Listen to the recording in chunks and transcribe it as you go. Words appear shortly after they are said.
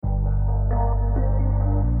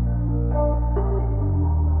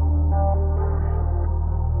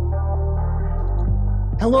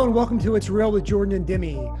Hello and welcome to It's Real with Jordan and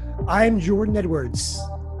Demi. I'm Jordan Edwards.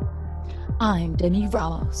 I'm Demi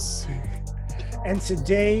Ramos. And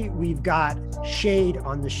today we've got Shade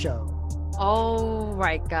on the show. All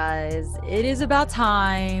right, guys. It is about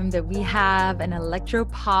time that we have an electro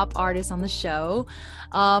pop artist on the show.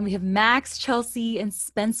 We have Max, Chelsea, and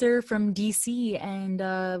Spencer from DC.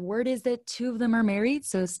 And word is that two of them are married.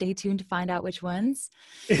 So stay tuned to find out which ones.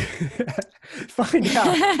 Find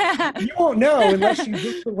out. You won't know unless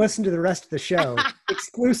you listen to the rest of the show.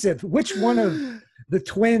 Exclusive. Which one of the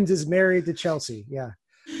twins is married to Chelsea? Yeah.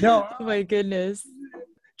 No. Oh my goodness.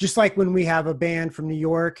 Just like when we have a band from New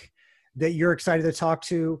York that you're excited to talk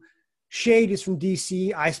to. Shade is from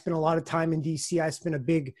DC. I spent a lot of time in DC. I spent a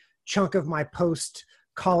big chunk of my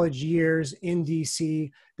post-college years in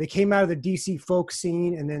DC. They came out of the DC folk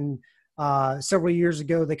scene, and then several years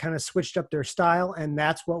ago, they kind of switched up their style, and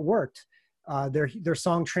that's what worked. Their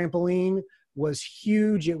song Trampoline was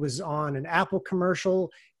huge. It was on an Apple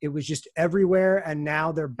commercial. It was just everywhere, and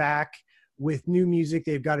now they're back with new music.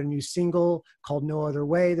 They've got a new single called No Other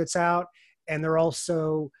Way that's out, and they're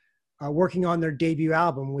also working on their debut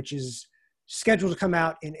album, which is scheduled to come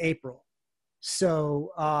out in April. So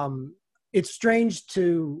it's strange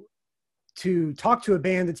to talk to a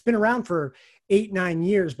band that's been around for 8-9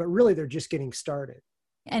 years, but really they're just getting started.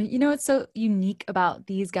 And you know what's so unique about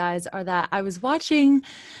these guys are that I was watching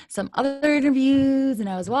some other interviews and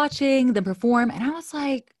I was watching them perform, and I was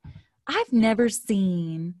like, I've never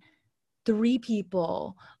seen three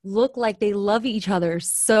people look like they love each other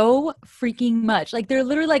so freaking much. Like they're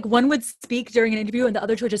literally like, one would speak during an interview and the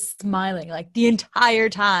other two are just smiling like the entire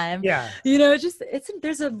time. Yeah. You know,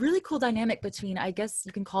 there's a really cool dynamic between, I guess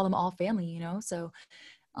you can call them all family, you know? So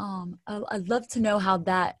I'd love to know how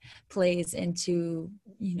that plays into,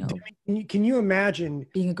 you know, Can you imagine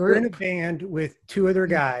being a you're in a group? band with two other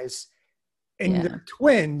guys and they're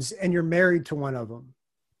twins and you're married to one of them?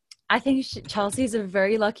 I think Chelsea's a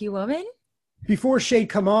very lucky woman. Before Shade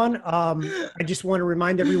come on, I just want to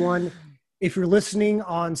remind everyone, if you're listening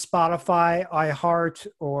on Spotify, iHeart,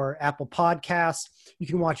 or Apple Podcasts, you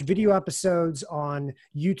can watch video episodes on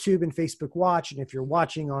YouTube and Facebook Watch. And if you're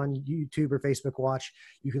watching on YouTube or Facebook Watch,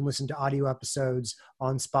 you can listen to audio episodes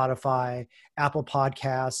on Spotify, Apple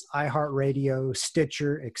Podcasts, iHeartRadio,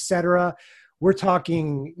 Stitcher, etc. We're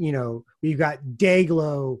talking, you know, we've got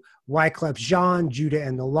Dayglow, Wyclef Jean, Judah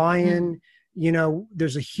and the Lion. You know,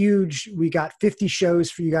 we got 50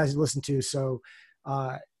 shows for you guys to listen to. So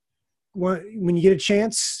when you get a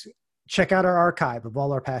chance, check out our archive of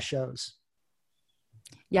all our past shows.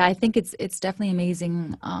 Yeah, I think it's definitely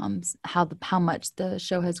amazing how much the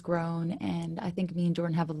show has grown, and I think me and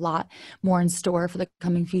Jordan have a lot more in store for the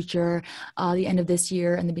coming future, the end of this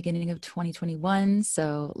year and the beginning of 2021.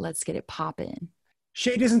 So let's get it popping.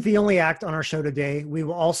 Shade isn't the only act on our show today. We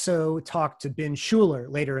will also talk to Ben Schuler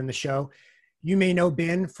later in the show. You may know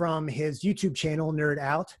Ben from his YouTube channel, Nerd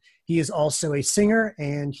Out. He is also a singer,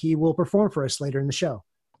 and he will perform for us later in the show.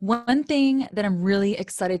 One thing that I'm really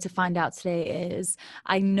excited to find out today is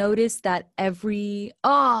I noticed that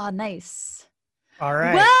nice. All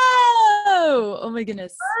right. Whoa! Oh my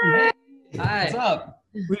goodness. Hi. What's up?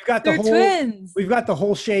 We've got They're twins. We've got the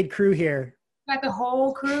whole Shade crew here. Got the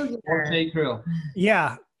whole crew here. Shade crew.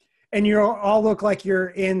 Yeah. And you all look like you're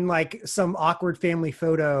in like some awkward family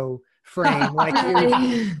photo frame,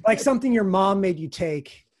 like something your mom made you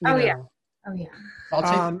take. Oh yeah.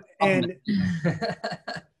 I'll take and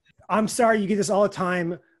I'm sorry, you get this all the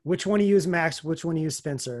time. Which one of you is Max? Which one of you is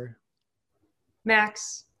Spencer?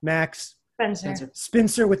 Max.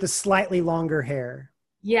 Spencer with the slightly longer hair.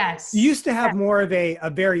 Yes. You used to have more of a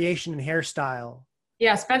variation in hairstyle.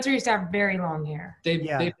 Yeah, Spencer used to have very long hair.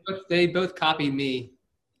 They both copied me.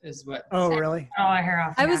 Is what? Oh, really? All my hair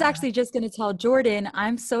off. I was actually just going to tell Jordan,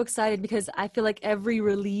 I'm so excited because I feel like every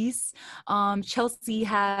release, Chelsea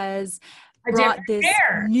has brought this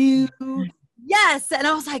new, yes. And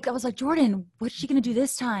I was like, Jordan, what's she going to do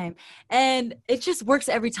this time? And it just works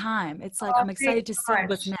every time. It's like, I'm excited to see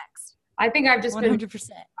what's next. I think I've just 100%.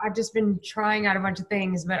 I've just been trying out a bunch of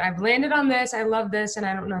things, but I've landed on this. I love this. And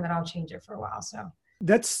I don't know that I'll change it for a while. So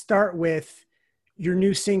let's start with your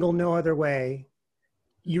new single, No Other Way.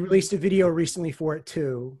 You released a video recently for it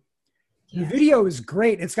too. The video is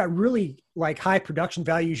great. It's got really like high production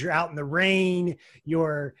values. You're out in the rain,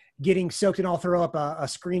 you're getting soaked, and I'll throw up a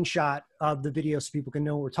screenshot of the video so people can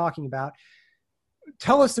know what we're talking about.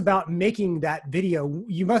 Tell us about making that video.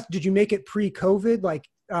 Did you make it pre-COVID? Like,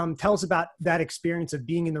 tell us about that experience of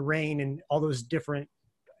being in the rain and all those different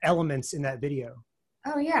elements in that video.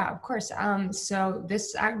 Oh yeah, of course. So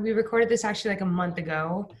we recorded this actually like a month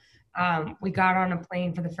ago. we got on a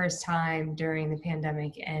plane for the first time during the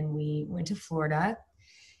pandemic, and we went to Florida,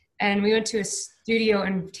 and we went to a studio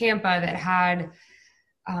in Tampa that had,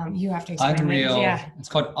 you have to explain Unreal. it. Yeah. It's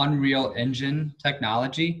called Unreal Engine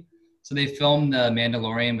technology. So they filmed the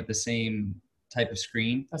Mandalorian with the same type of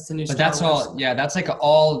screen. That's the new. But Star that's Wars. all. Yeah, that's like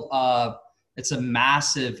all. It's a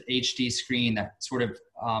massive HD screen that sort of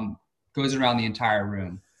goes around the entire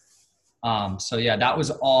room. So yeah, that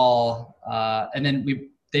was all. And then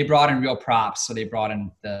they brought in real props. So they brought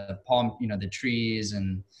in the palm, the trees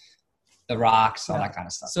and the rocks, all that kind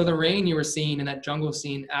of stuff. So the rain you were seeing in that jungle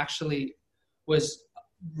scene actually was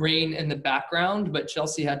rain in the background, but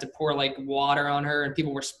Chelsea had to pour like water on her, and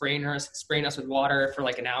people were spraying us with water for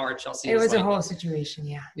like an hour. Chelsea It was a like, whole situation.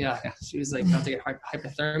 Yeah. Yeah, she was like about to get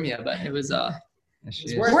hypothermia, but it was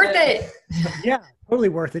It's Worth it. Yeah, totally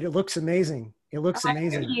worth it. It looks amazing. It looks Thank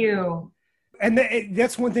amazing. you. And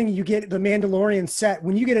that's one thing you get, the Mandalorian set.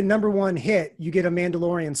 When you get a #1 hit, you get a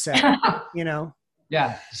Mandalorian set,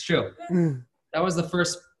 Yeah, it's true. that was the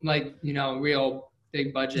first real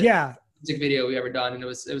big budget Yeah. music video we ever done, and it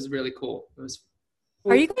was really cool. It was.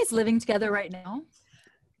 Are you guys living together right now?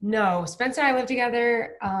 No, Spencer and I live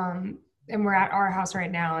together, and we're at our house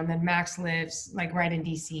right now. And then Max lives like right in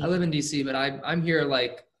DC. I live in DC, but I'm here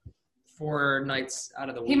like 4 nights out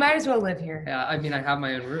of the week. He might as well live here. Yeah, I mean, I have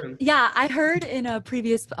my own room. Yeah, I heard in a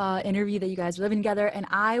previous interview that you guys were living together, and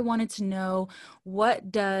I wanted to know,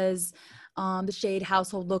 what does the Shade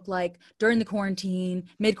household look like during the quarantine?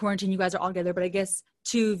 Mid-quarantine, you guys are all together, but I guess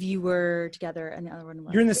 2 of you were together and the other one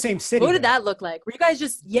was. You're in the same city. What did that look like? Were you guys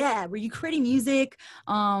were you creating music?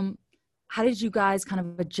 How did you guys kind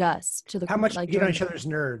of adjust to the? How much like, you get on during- each other's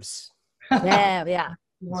nerves? Yeah.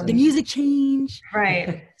 The music change.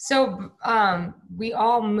 Right. So we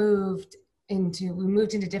moved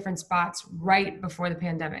into different spots right before the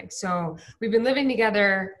pandemic. So we've been living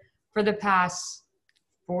together for the past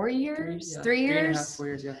 4 years, 3 years. 3.5, 4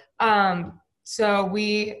 years, yeah. So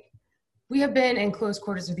we have been in close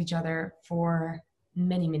quarters with each other for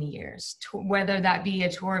many, many years, whether that be a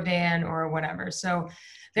tour van or whatever. So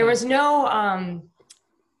there was no,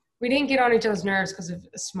 we didn't get on each other's nerves because of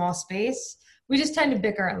a small space. We just tend to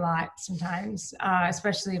bicker a lot sometimes,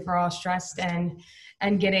 especially if we're all stressed and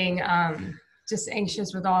getting just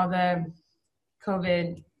anxious with all the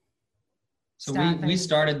COVID So stuff. we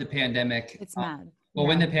started the pandemic. It's mad. Well, Yeah.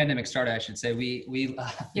 when the pandemic started, I should say, we did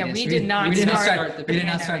not we did not start start we did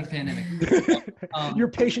not start the pandemic. Your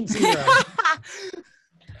patient zero.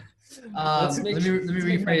 Let me let's make that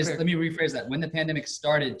rephrase. clear. Let me rephrase that. When the pandemic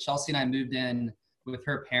started, Chelsea and I moved in with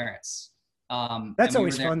her parents. That's and we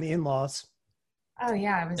always were there. fun, the in-laws. Oh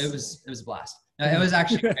yeah, It was a blast. No, it was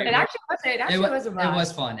actually great. It actually was a blast. It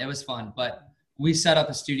was fun. It was fun. But we set up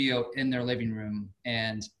a studio in their living room,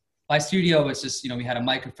 and by studio, it's just, we had a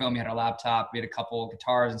microphone, we had our laptop, we had a couple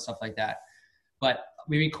guitars and stuff like that. But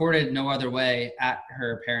we recorded no other way at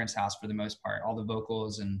her parents' house for the most part, all the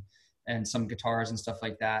vocals and some guitars and stuff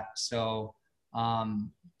like that. So,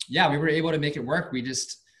 we were able to make it work. We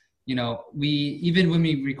just, even when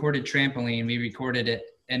we recorded Trampoline, we recorded it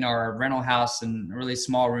in our rental house in a really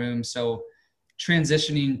small room. So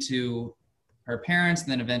transitioning to her parents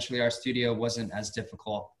and then eventually our studio wasn't as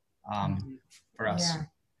difficult for us. Yeah.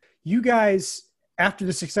 You guys, after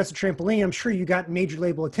the success of Trampoline, I'm sure you got major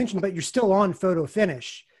label attention, but you're still on Photo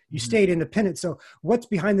Finish. You stayed independent. So what's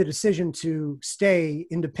behind the decision to stay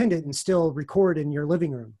independent and still record in your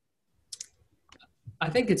living room? I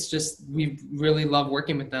think it's just, we really love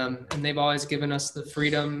working with them, and they've always given us the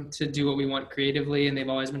freedom to do what we want creatively, and they've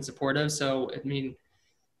always been supportive. So, I mean,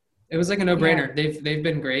 it was like a no-brainer. Yeah. They've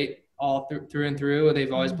been great all through and through.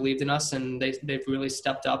 They've always believed in us, and they've really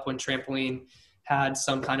stepped up when Trampoline had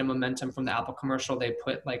some kind of momentum from the Apple commercial. They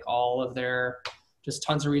put like all of their, just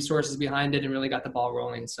tons of resources behind it and really got the ball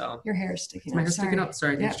rolling. So Your hair is sticking my up. hair's sticking Sorry. up.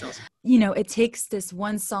 Sorry, thanks, Yeah. Chelsea. It takes this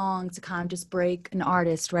one song to kind of just break an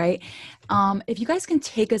artist, right? If you guys can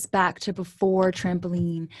take us back to before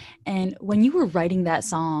Trampoline, and when you were writing that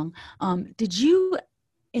song, did you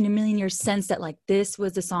in a million years sense that like this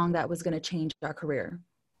was the song that was going to change our career?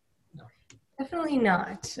 Definitely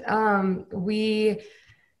not. We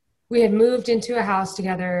had moved into a house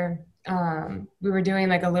together. We were doing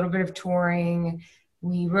like a little bit of touring.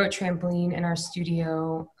 We wrote Trampoline in our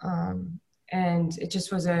studio. And it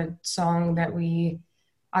just was a song that we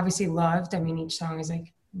obviously loved. I mean, each song is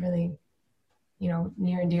like really,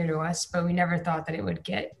 near and dear to us, but we never thought that it would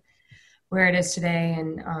get where it is today.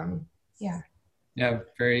 And Yeah,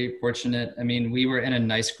 very fortunate. I mean, we were in a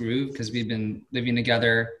nice groove because we've been living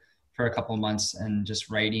together for a couple of months and just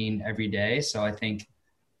writing every day. So I think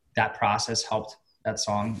that process helped that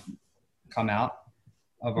song come out.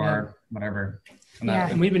 of our whatever. Yeah.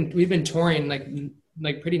 And we've been touring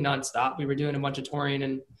like pretty nonstop. We were doing a bunch of touring,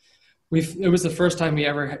 and it was the first time we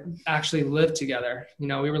ever actually lived together. You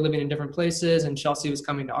know, we were living in different places, and Chelsea was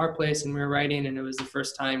coming to our place, and we were writing, and it was the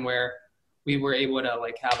first time where we were able to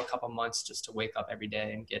like have a couple months just to wake up every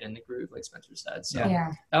day and get in the groove, like Spencer said. So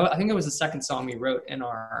Yeah. I think it was the second song we wrote in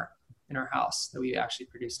our house that we actually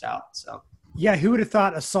produced out. So Yeah, who would have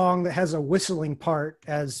thought a song that has a whistling part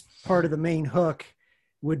as part of the main hook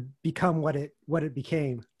would become what it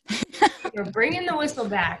became? You're bringing the whistle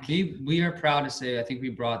back. We are proud to say I think we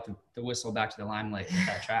brought the whistle back to the limelight with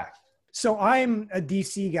that track. So I'm a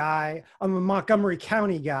DC guy. I'm a Montgomery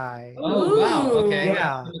County guy. Oh wow! Okay.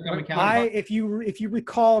 Yeah. Montgomery County. If you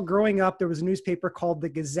recall, growing up, there was a newspaper called the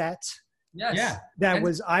Gazette. yes. Yeah.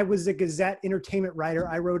 I was a Gazette entertainment writer.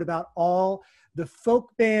 I wrote about all the folk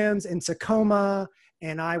bands in Tacoma,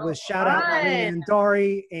 and I was shout out fun. Leanne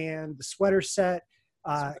Dari and the Sweater Set,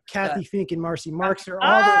 Kathy Fink and Marcy Marxer,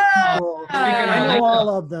 all those people. I know all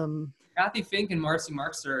of them. Kathy Fink and Marcy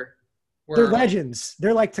Marxer They're were legends.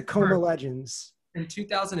 They're like Tacoma legends. in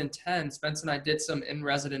 2010. Spence and I did some in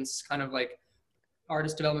residence kind of like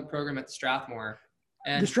artist development program at the Strathmore.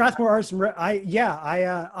 And The Strathmore Arts.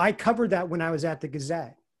 I covered that when I was at the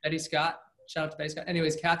Gazette. Eddie Scott, shout out to Eddie Scott.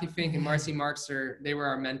 Anyways, Kathy Fink and Marcy Marxer, they were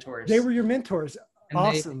our mentors. They were your mentors. And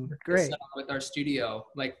Awesome. they Great. set up with our studio,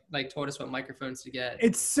 like told us what microphones to get.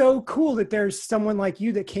 It's so cool that there's someone like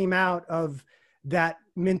you that came out of that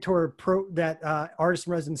artist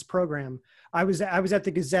in residence program. I was at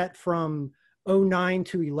the Gazette from 2009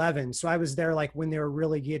 to 2011. So I was there like when they were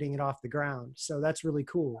really getting it off the ground. So that's really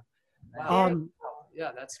cool. Wow.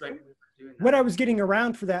 Yeah, that's right. We were doing that. What I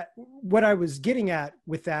was getting at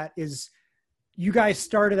with that is you guys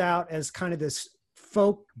started out as kind of this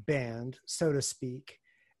folk band, so to speak.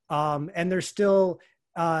 And there's still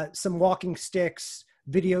some Walking Sticks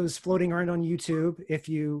videos floating around on YouTube. If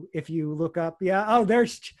you look up,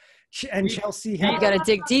 there's Chelsea. You got to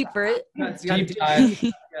dig deep for it. Deep dive.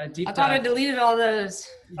 Yeah, deep I thought I dive. deleted all those.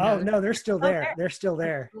 Oh no, they're still there. Okay. They're still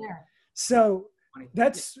there. Yeah. So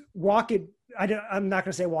that's walk it. I'm not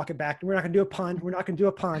going to say walk it back. We're not going to do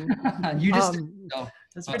a pun. You just Um,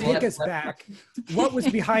 That's Oh, pretty Take good. us back. What was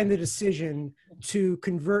behind the decision to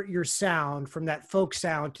convert your sound from that folk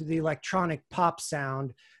sound to the electronic pop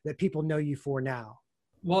sound that people know you for now?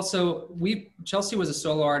 Well, so Chelsea was a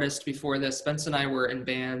solo artist before this. Spence and I were in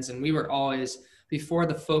bands, and we were always, before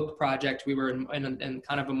the folk project, we were in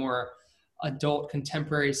kind of a more adult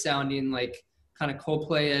contemporary sounding, like kind of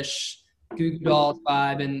Coldplay-ish, Goo Goo Dolls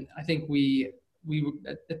vibe. And I think we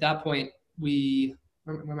at that point,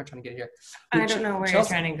 where am I trying to get here? I don't know where you're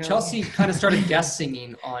trying to go. Chelsea kind of started guest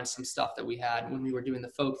singing on some stuff that we had when we were doing the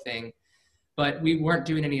folk thing, but we weren't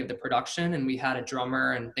doing any of the production, and we had a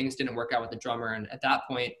drummer, and things didn't work out with the drummer. And at that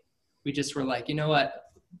point, we just were like, you know what?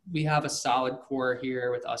 We have a solid core here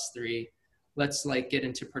with us three. Let's like get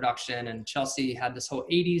into production. And Chelsea had this whole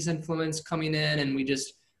 80s influence coming in, and we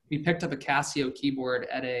picked up a Casio keyboard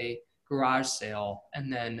at a garage sale,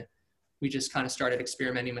 and then we just kind of started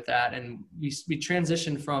experimenting with that. And we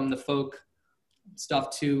transitioned from the folk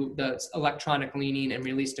stuff to the electronic leaning and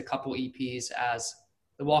released a couple EPs as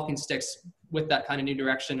the Walking Sticks with that kind of new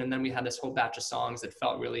direction. And then we had this whole batch of songs that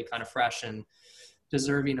felt really kind of fresh and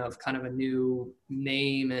deserving of kind of a new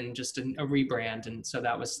name and just a rebrand. And so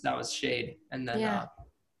that was Shade. And then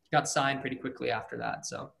got signed pretty quickly after that.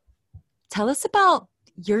 So Tell us about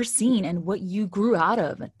your scene and what you grew out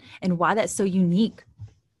of and why that's so unique.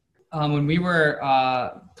 When we were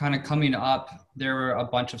kind of coming up, there were a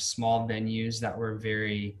bunch of small venues that were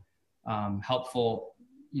very helpful.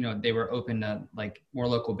 You know, they were open to like more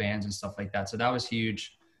local bands and stuff like that. So that was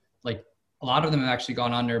huge. Like a lot of them have actually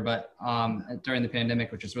gone under, but during the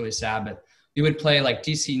pandemic, which is really sad, but we would play like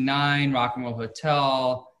DC9, Rock and Roll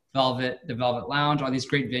Hotel, the Velvet Lounge, all these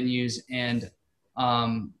great venues. And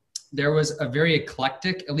there was a very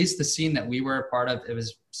eclectic, at least the scene that we were a part of, it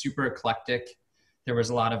was super eclectic. There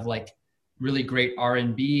was a lot of like really great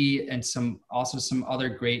R&B and some other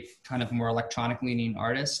great kind of more electronic leaning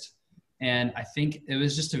artists. And I think it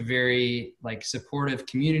was just a very like supportive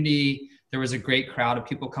community. There was a great crowd of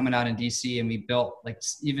people coming out in DC, and we built like,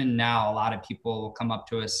 even now, a lot of people will come up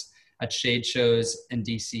to us at Shade shows in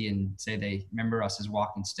DC and say they remember us as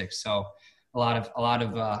Walking Sticks. So a lot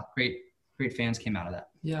of great fans came out of that.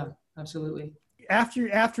 yeah, absolutely. After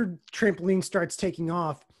Trampoline starts taking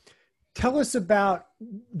off, tell us about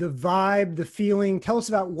the vibe, the feeling. Tell us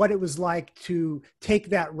about what it was like to take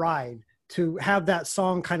that ride, to have that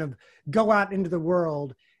song kind of go out into the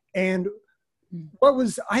world. And what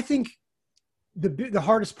was, I think, the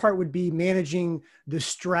hardest part would be managing the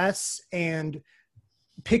stress and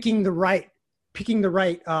picking the right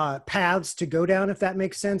paths to go down, if that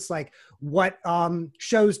makes sense, like what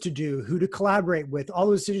shows to do, who to collaborate with. All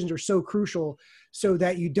those decisions are so crucial so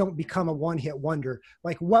that you don't become a one-hit wonder.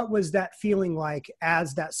 Like, what was that feeling like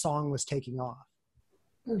as that song was taking off?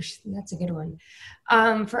 Oh, that's a good one.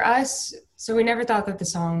 For us, so we never thought that the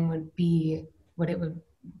song would be what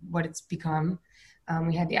it's become.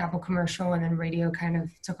 We had the Apple commercial, and then radio kind of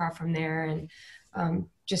took off from there. And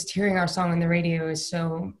just hearing our song on the radio is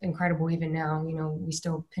so incredible. Even now, you know, we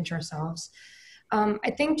still pinch ourselves.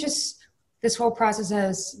 I think just this whole process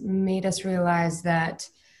has made us realize that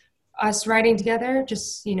us writing together,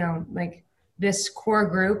 just, you know, like this core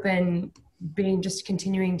group and just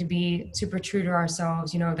continuing to be super true to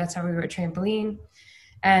ourselves, you know, that's how we wrote Trampoline.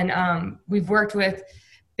 And we've worked with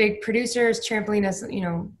big producers. Trampoline has, you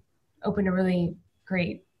know, opened a really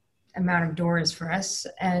great amount of doors for us.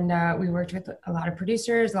 And we worked with a lot of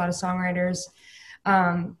producers, a lot of songwriters.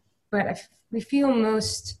 But we feel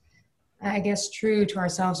most, I guess, true to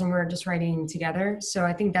ourselves when we're just writing together. So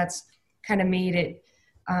I think that's kind of made it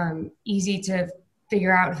easy to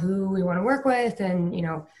figure out who we want to work with and, you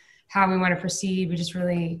know, how we want to proceed. We just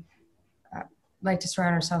really like to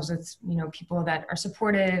surround ourselves with, you know, people that are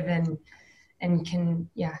supportive and can,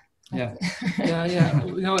 yeah. Yeah.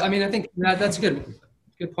 You know, I mean, I think that's a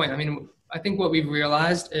good point. I mean, I think what we've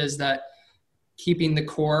realized is that keeping the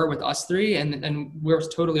core with us three, and we're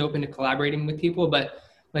totally open to collaborating with people, but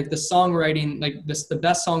like the songwriting, like the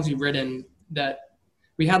best songs we've written, that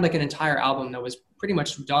we had like an entire album that was pretty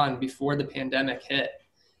much done before the pandemic hit.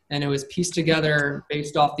 And it was pieced together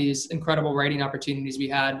based off these incredible writing opportunities we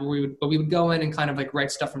had, where we would go in and kind of like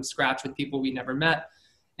write stuff from scratch with people we never met.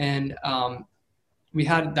 And we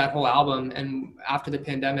had that whole album. And after the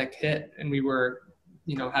pandemic hit and we were,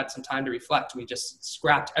 you know, had some time to reflect, we just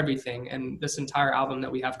scrapped everything. And this entire album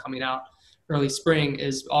that we have coming out early spring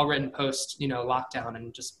is all written post, you know, lockdown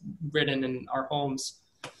and just written in our homes.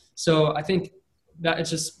 So I think that it's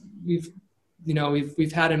just, we've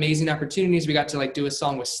had amazing opportunities. We got to like do a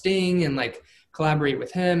song with Sting and like collaborate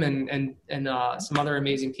with him and some other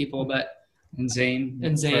amazing people, and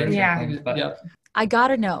Zayn. Yeah. I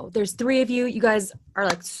gotta know, there's three of you. You guys are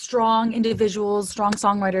like strong individuals, strong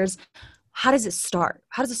songwriters. How does it start?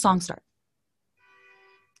 How does a song start?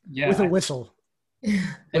 Yeah. With a whistle.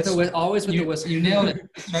 Always with the whistle. You nailed it.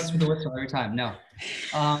 It starts with the whistle every time. No.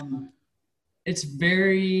 It's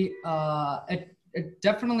very, it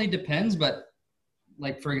definitely depends, but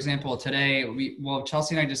like, for example, today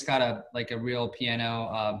Chelsea and I just got a real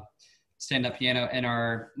piano, stand-up piano in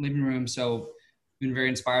our living room. So we've been very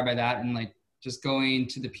inspired by that, and like just going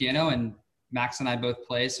to the piano, and Max and I both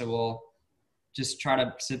play. So we'll just try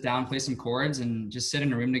to sit down, play some chords, and just sit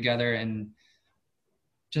in a room together. And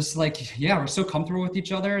just like, yeah, we're so comfortable with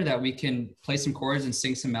each other that we can play some chords and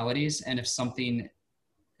sing some melodies. And if something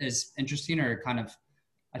is interesting or kind of,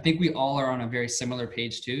 I think we all are on a very similar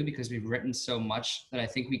page too, because we've written so much that I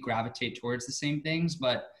think we gravitate towards the same things.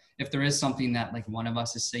 But if there is something that like one of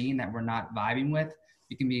us is singing that we're not vibing with,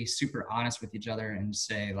 we can be super honest with each other and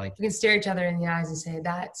say like, we can stare each other in the eyes and say,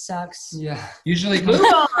 that sucks. Yeah. Usually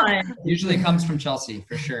comes from Chelsea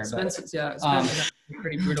for sure. Spencer's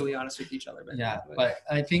pretty brutally honest with each other. But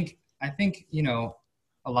I think, you know,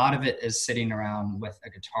 a lot of it is sitting around with a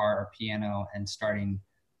guitar or piano and starting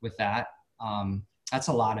with that. That's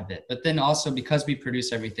a lot of it. But then also, because we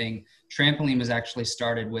produce everything, Trampoline was actually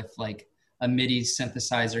started with like a MIDI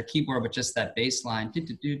synthesizer keyboard with just that bass line.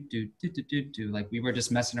 Like we were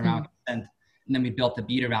just messing around and then we built the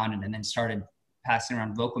beat around it and then started passing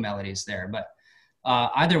around vocal melodies there. But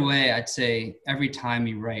either way, I'd say every time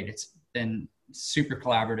we write, it's been super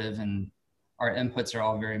collaborative, and our inputs are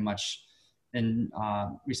all very much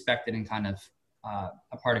respected and kind of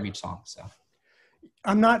a part of each song. So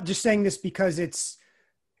I'm not just saying this because it's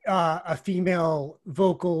a female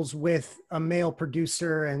vocals with a male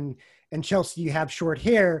producer, and Chelsea, you have short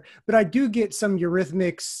hair, but I do get some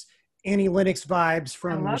Eurythmics, Annie Lennox vibes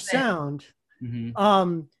from your sound.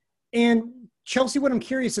 Mm-hmm. And Chelsea, what I'm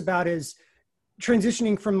curious about is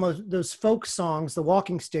transitioning from those folk songs, the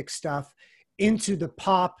walking stick stuff, into the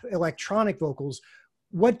pop electronic vocals.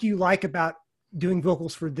 What do you like about doing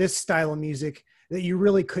vocals for this style of music that you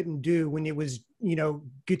really couldn't do when it was, you know,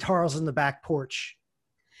 guitars on the back porch?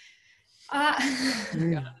 Is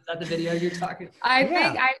that the video you're talking? I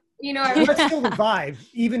think that's still the vibe.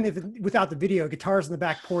 Even if without the video, guitars in the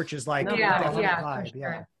back porch is like vibe. For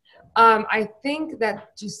sure. I think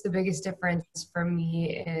that just the biggest difference for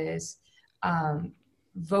me is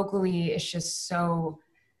vocally, it's just so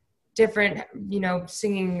different. You know,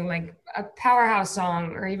 singing like a Powerhouse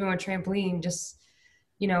song or even with Trampoline, just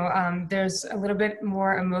there's a little bit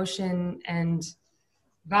more emotion and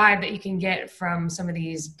vibe that you can get from some of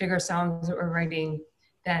these bigger songs that we're writing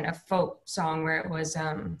than a folk song where it was,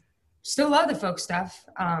 still love the folk stuff.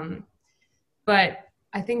 But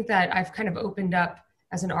I think that I've kind of opened up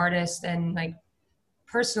as an artist, and like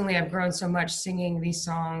personally, I've grown so much singing these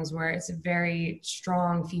songs where it's a very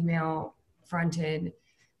strong female fronted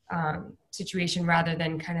situation rather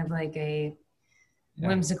than kind of like a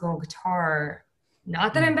whimsical guitar.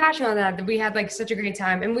 Not that I'm bashing on that we had like such a great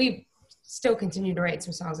time, and we still continue to write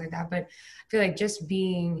some songs like that, but I feel like just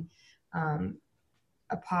being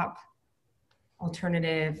a pop,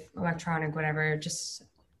 alternative, electronic, whatever, just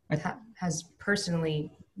has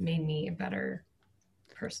personally made me a better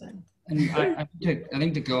person. And I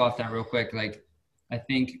think to go off that real quick, like I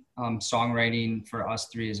think songwriting for us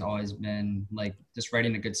three has always been like, just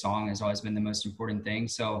writing a good song has always been the most important thing.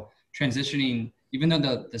 So transitioning, even though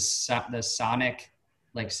the sonic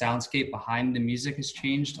like soundscape behind the music has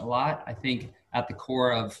changed a lot, I think at the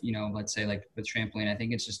core of, let's say like with Trampoline, I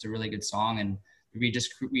think it's just a really good song, and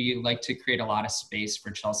we like to create a lot of space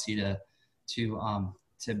for Chelsea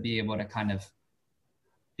to be able to kind of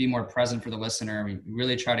be more present for the listener. We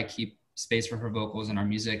really try to keep space for her vocals in our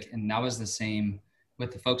music, and that was the same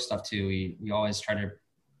with the folk stuff too. We always try to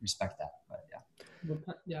respect that. But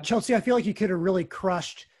Yeah. Chelsea, I feel like you could have really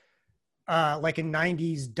crushed like a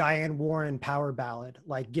 90s Diane Warren power ballad,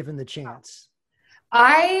 like given the chance.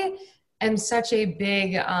 I am such a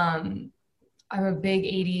big, I'm a big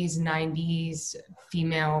 80s, 90s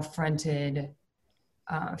female fronted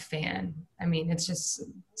fan. I mean, it's just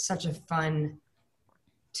such a fun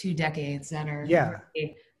 2 decades that are.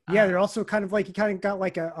 Really, they're also kind of like, you kind of got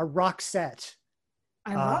like a rock set.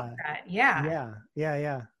 I love that. Yeah.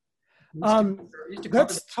 Yeah. We used to cover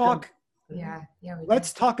Let's talk. Yeah.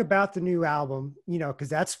 Let's talk about the new album, because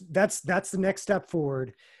that's the next step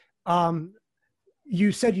forward.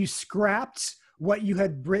 You said you scrapped what you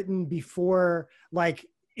had written before, like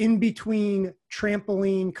in between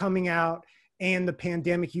Trampoline coming out and the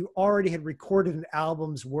pandemic, you already had recorded an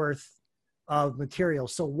album's worth of material.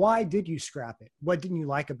 So why did you scrap it? What didn't you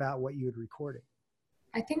like about what you had recorded?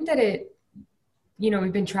 I think that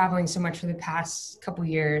we've been traveling so much for the past couple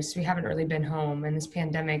years. We haven't really been home. And this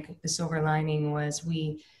pandemic, the silver lining was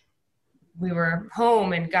we were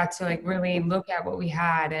home and got to like really look at what we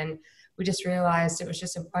had. And we just realized it was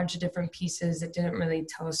just a bunch of different pieces that didn't really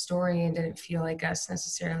tell a story and didn't feel like us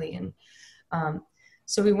necessarily. And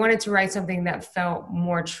so we wanted to write something that felt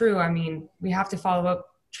more true. I mean, we have to follow up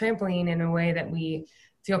Trampoline in a way that we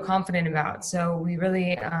feel confident about. So we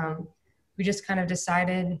really, we just kind of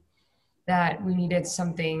decided that we needed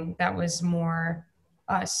something that was more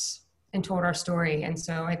us and told our story. And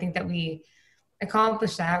so I think that we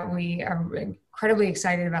accomplished that. We are incredibly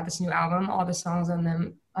excited about this new album. All the songs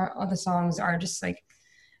are just like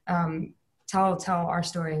tell our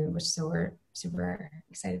story, so we're super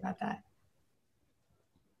excited about that.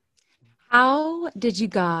 How did you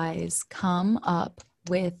guys come up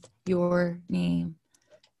with your name?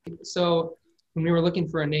 So when we were looking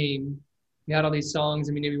for a name, we had all these songs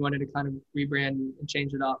and we knew we wanted to kind of rebrand and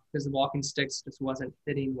change it up because the Walking Sticks just wasn't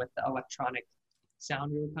fitting with the electronic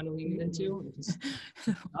sound we were kind of leaning into.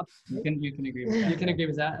 you can agree with that. You can agree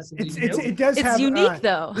with that. It's unique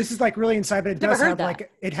though. This is like really inside, but it Never does heard have that.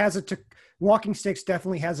 like, it has Walking Sticks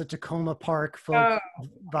definitely has a Tacoma Park folk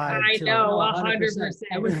vibe. I to know, it. 100%.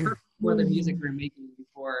 It was perfect for the music we were making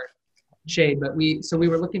before Shade, but we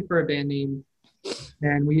were looking for a band name,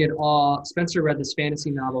 and we had Spencer read this fantasy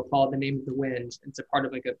novel called The Name of the Wind. It's a part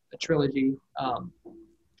of like a trilogy.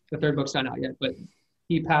 The third book's not out yet, but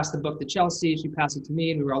he passed the book to Chelsea, she passed it to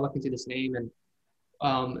me, and we were all looking through this name, and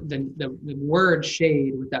the word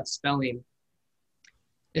shade with that spelling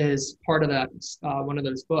is part of that one of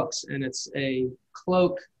those books, and it's a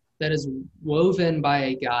cloak that is woven by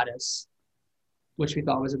a goddess, which we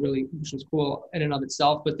thought was which was cool in and of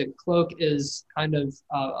itself. But the cloak is kind of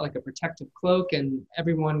like a protective cloak, and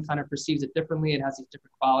everyone kind of perceives it differently. It has these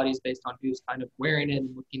different qualities based on who's kind of wearing it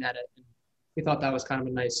and looking at it. And we thought that was kind of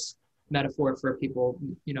a nice metaphor for people,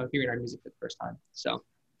 hearing our music for the first time. So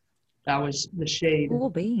that was the shade. Cool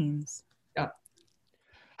beans. Yeah.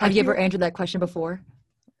 Have you ever answered that question before?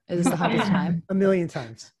 Is this the 100th time? A million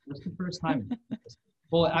times. That's the first time.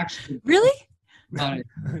 Well, actually. Really?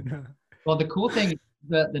 Well, the cool thing,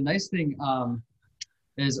 the nice thing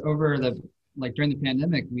is during the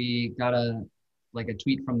pandemic, we got a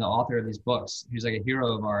tweet from the author of these books, who's like a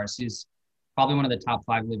hero of ours. He's probably one of the top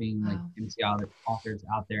 5 living MC authors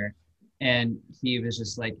out there. And he was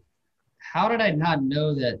just like, how did I not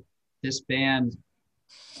know that this band,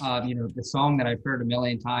 the song that I've heard a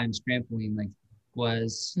million times, Trampoline, like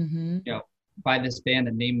was, Mm-hmm. you know, by this band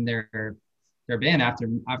that named their band after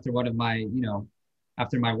one of my,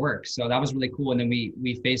 after my work. So that was really cool. And then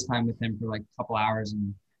we FaceTime with him for like a couple hours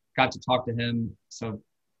and got to talk to him. So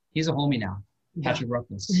he's a homie now, Patrick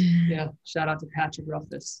Ruffus. Yeah. Shout out to Patrick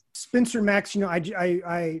Ruffus. Spencer Max,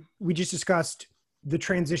 we just discussed the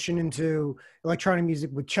transition into electronic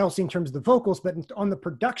music with Chelsea in terms of the vocals, but on the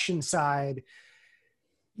production side,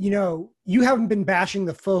 you haven't been bashing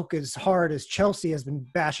the folk as hard as Chelsea has been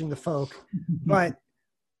bashing the folk, but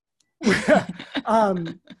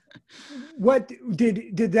what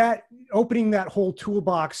did that opening that whole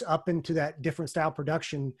toolbox up into that different style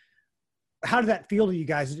production? How did that feel to you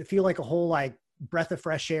guys? Did it feel like a whole like breath of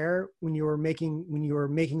fresh air when you were making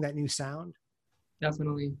that new sound?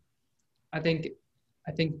 Definitely. I think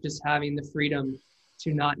just having the freedom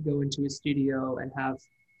to not go into a studio and have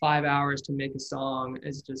 5 hours to make a song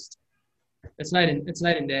is just, it's night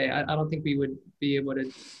and day. I don't think we would be able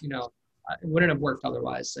to, it wouldn't have worked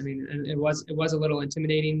otherwise. I mean, it was a little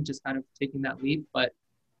intimidating just kind of taking that leap, but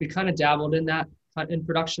we kind of dabbled in that in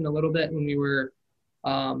production a little bit when we were,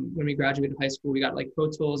 when we graduated high school. We got like Pro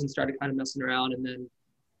Tools and started kind of messing around, and then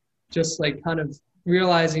just like kind of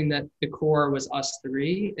realizing that the core was us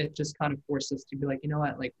three, it just kind of forced us to be like, you know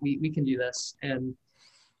what, like we can do this. And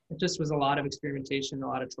it just was a lot of experimentation, a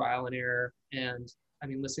lot of trial and error. And I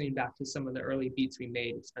mean, listening back to some of the early beats we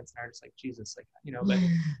made, Spencer and I are just like, Jesus, like, but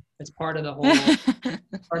it's part of the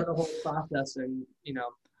whole process. And,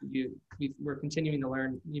 we're continuing to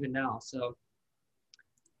learn even now. So,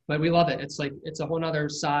 but we love it. It's like, it's a whole nother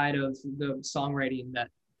side of the songwriting that,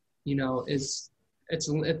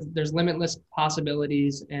 there's limitless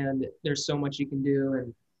possibilities and there's so much you can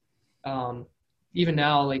do. And even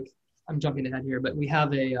now, like, I'm jumping ahead here, but we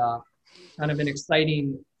have a kind of an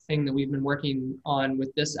exciting thing that we've been working on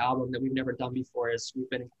with this album that we've never done before. Is we've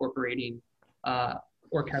been incorporating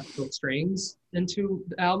orchestral strings into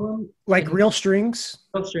the album. Like real strings?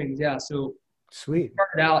 Real strings, yeah. So sweet. We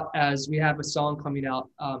started out as we have a song coming out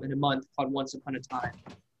in a month called Once Upon a Time.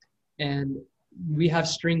 And we have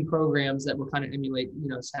string programs that will kind of emulate,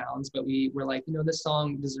 sounds, but we were like, this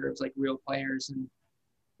song deserves like real players. And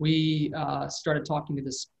we started talking to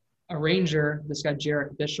this arranger, this guy,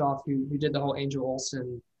 Jarek Bischoff, who did the whole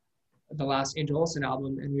the last Angel Olsen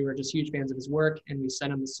album. And we were just huge fans of his work. And we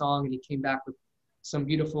sent him the song and he came back with some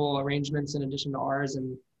beautiful arrangements in addition to ours.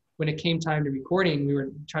 And when it came time to recording, we were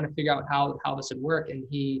trying to figure out how this would work. And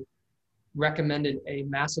he recommended a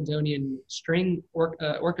Macedonian string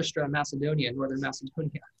orchestra, Macedonia, Northern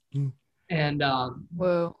Macedonia. Mm. And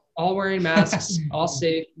whoa, all wearing masks, all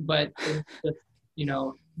safe, but it's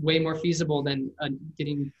way more feasible than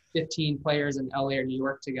getting 15 players in LA or New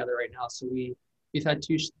York together right now. So we've had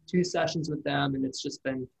two sessions with them, and it's just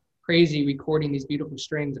been crazy recording these beautiful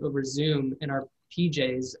strings over Zoom in our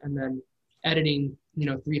PJs, and then editing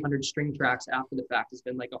 300 string tracks after the fact has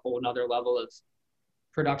been like a whole nother level of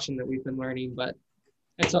production that we've been learning. But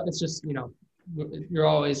it's just you're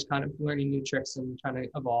always kind of learning new tricks and trying to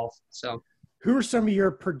evolve. So who are some of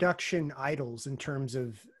your production idols in terms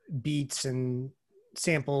of beats and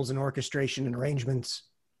samples and orchestration and arrangements?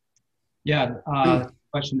 Yeah,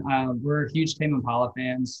 question. We're huge Tame Impala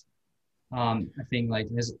fans. I think like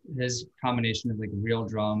his combination of like real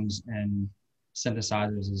drums and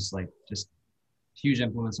synthesizers is like just huge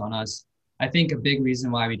influence on us. I think a big reason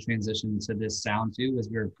why we transitioned to this sound too was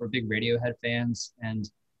we're big Radiohead fans, and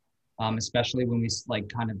especially when we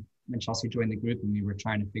when Chelsea joined the group and we were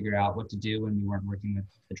trying to figure out what to do when we weren't working with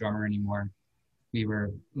the drummer anymore. We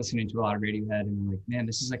were listening to a lot of Radiohead and we're like, man,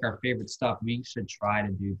 this is like our favorite stuff. We should try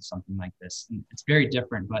to do something like this. And it's very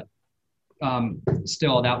different, but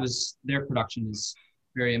still, their production is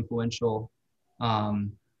very influential.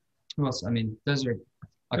 Who else? I mean, those are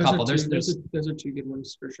a couple. Those are two good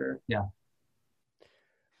ones for sure. Yeah.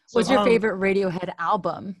 What's your favorite Radiohead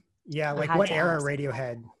album? Yeah, like what era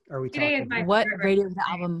Radiohead are we talking about? What Radiohead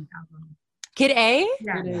album? Kid A?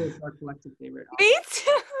 Yeah. Kid A is our collective favorite album. Me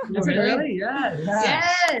too. Is it really?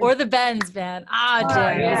 Yes. Or the Bends band. Damn,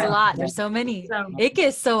 yeah. There's a lot. There's so many. It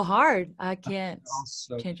gets so hard. I can't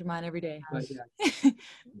Also, change your mind every day. But yeah.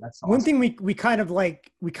 that's awesome. One thing we kind of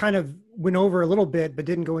went over a little bit, but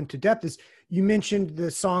didn't go into depth is you mentioned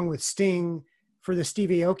the song with Sting for the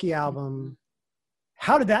Stevie Aoki album.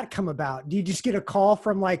 How did that come about? Do you just get a call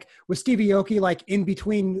from was Stevie Aoki in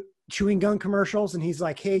between chewing gum commercials and he's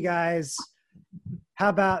like, hey guys, how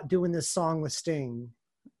about doing this song with Sting?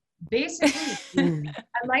 Basically, and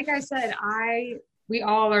like I said, we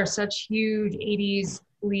all are such huge 80s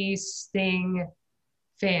Police Sting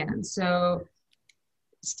fans. So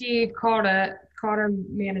Steve called called our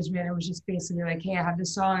management and was just basically like, hey, I have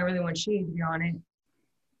this song. I really want Shade to be on it.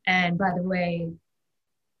 And by the way,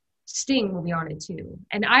 Sting will be on it too.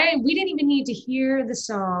 And we didn't even need to hear the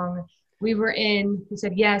song. We were in, he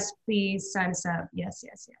said, yes, please sign us up. Yes.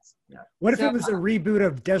 Yeah. What if it was a reboot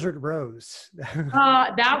of Desert Rose?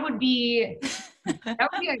 That would be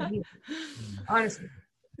ideal, honestly.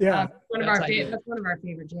 Yeah. That's one of our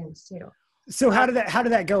favorite jams too. So how did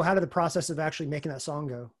that go? How did the process of actually making that song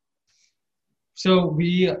go? So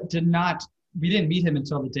we didn't meet him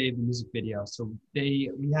until the day of the music video. So we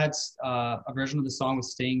had a version of the song with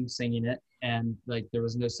Sting singing it, and like there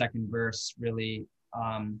was no second verse really.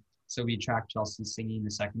 So we tracked Chelsea singing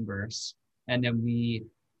the second verse, and then we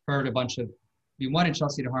heard we wanted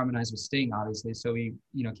Chelsea to harmonize with Sting, obviously. So we,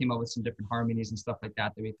 came up with some different harmonies and stuff like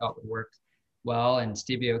that we thought would work well. And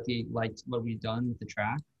Steve Aoki liked what we'd done with the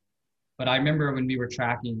track. But I remember when we were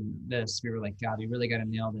tracking this, we were like, God, we really got to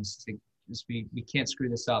nail this. We can't screw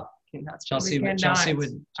this up. Chelsea would die.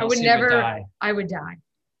 I would die.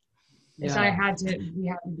 Yeah. We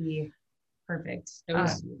had to be perfect. It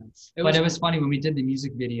was funny when we did the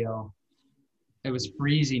music video. It was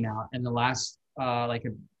freezing out, and the last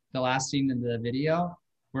scene in the video,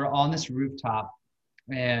 we're on this rooftop,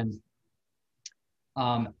 and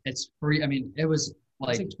it's free. I mean, it was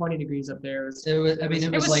like 20 degrees up there.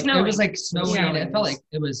 It was like snowing. Yeah. It felt like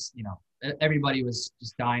it was, everybody was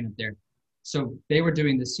just dying up there. So they were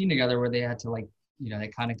doing this scene together where they had to they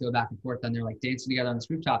kind of go back and forth, and they're like dancing together on this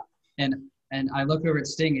rooftop. And I look over at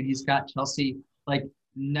Sting, and he's got Chelsea like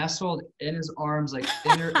nestled in his arms, like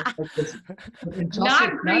in her.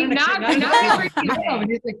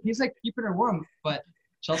 He's like keeping her warm, but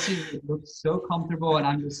Chelsea looks so comfortable, and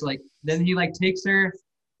I'm just like. Then he like takes her,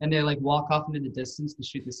 and they like walk off into the distance to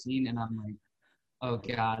shoot the scene, and I'm like, oh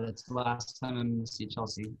God, that's the last time I'm gonna see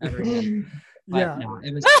Chelsea ever again. But Yeah. no,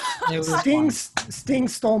 it was Sting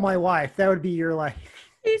stole my wife. That would be your life.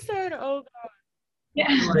 He said, "Oh God."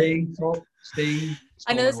 Yeah. Sting.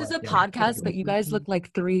 I know this is a podcast, but you guys look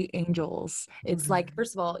like three angels. It's like,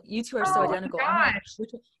 first of all, you two are so identical. I'm like,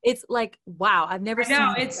 it's like, wow, I've never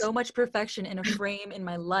seen so much perfection in a frame in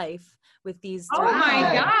my life with these. Oh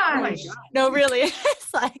my gosh. No, really.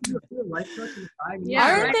 It's like,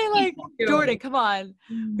 Yeah, aren't they like, you. Jordan, come on.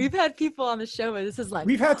 We've had people on the show, but this is like.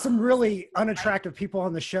 We've had some really unattractive people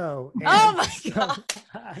on the show. And Oh my God.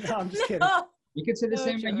 No, I'm just kidding. No. You could say the No,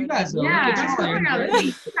 same about Jordan. you guys, though. Yeah, You could just say you're definitely.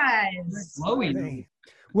 great. Guys. Glowing.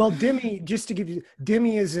 Well, Demi, just to give you,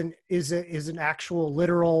 Demi is an actual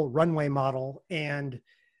literal runway model, and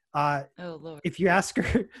Oh Lord. if you ask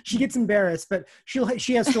her, she gets embarrassed, but she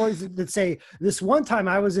has stories that say, "This one time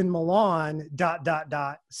I was in Milan." ...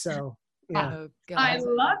 So yeah, Oh I God.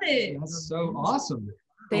 love it. That's so awesome.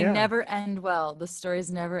 They Yeah. never end well. The stories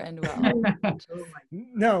never end well.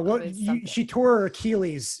 no, well, Always something. she tore her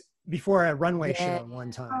Achilles before a runway Yeah. show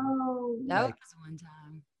one time. Oh, That Like- was one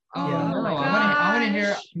time. oh Yeah. my I want to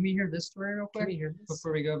hear. gosh. Can we hear this story real quick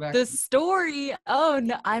before we go back? The story, oh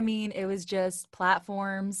no, I mean, it was just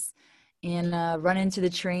platforms and run into the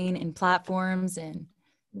train in platforms, and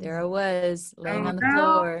there I was laying on the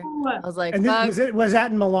floor. I was like, And fuck. was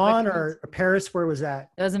that in Milan or Paris? Where was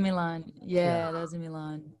that? That was in Milan. Yeah, that was in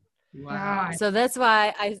Milan. Wow. God. So that's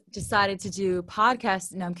why I decided to do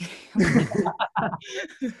podcasts. No, I'm kidding.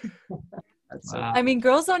 That's Wow. I mean,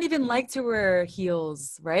 girls don't even like to wear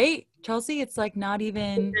heels, right? Chelsea, it's like not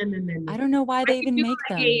even, I don't know why they even make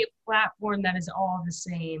them. A platform that is all the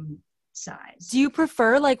same size. Do you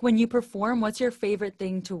prefer, like when you perform, what's your favorite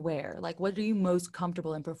thing to wear? Like what are you most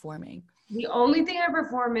comfortable in performing? The only thing I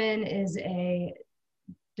perform in is a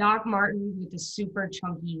Doc Marten with a super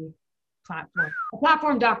chunky platform. A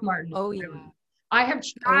platform Doc Marten. Oh yeah. I have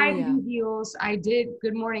tried yeah. in heels. I did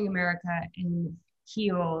Good Morning America in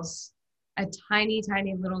heels, a tiny,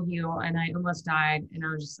 tiny little heel, and I almost died. And I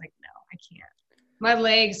was just like, no, I can't. My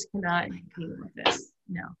legs cannot deal with this.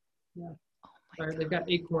 No. Sorry, they've got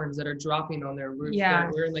acorns that are dropping on their roof. Yeah.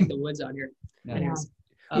 We're in like the woods out here. Yeah. Anyways,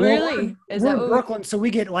 Really? Is We're that in what Brooklyn, so we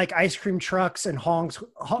get like ice cream trucks and horns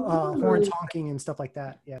honking and stuff like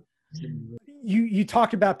that. Yeah. You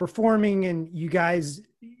talked about performing, and you guys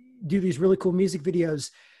do these really cool music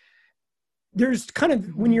videos. There's kind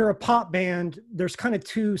of, when you're a pop band, there's kind of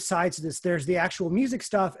two sides to this. There's the actual music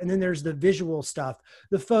stuff, and then there's the visual stuff,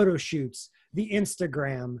 the photo shoots, the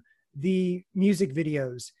Instagram, the music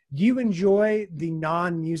videos. Do you enjoy the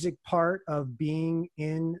non-music part of being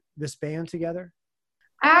in this band together?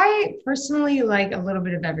 I personally like a little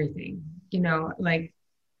bit of everything. You know, like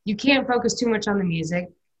you can't focus too much on the music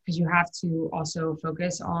because you have to also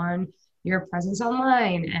focus on your presence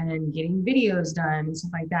online and getting videos done and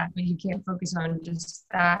stuff like that. But you can't focus on just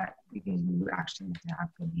that because you actually have to have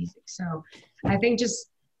good music. So I think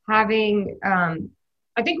just having,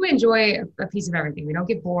 I think we enjoy a piece of everything. We don't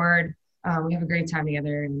get bored. We have a great time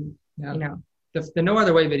together, and Yeah. you know, The No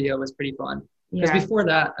Other Way video was pretty fun. Because yeah. before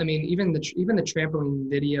that, I mean, even the trampoline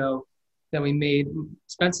video that we made,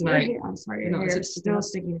 Spence and I. I'm sorry, No, your it's hair a- is still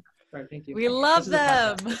sticking. Sorry, thank you. We love This is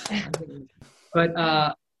a them. podcast.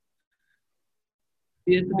 But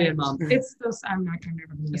he is the band mom. It's still. I'm not gonna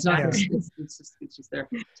ever It's get not. that. It's just there.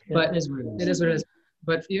 But it is what it is. it is what it is.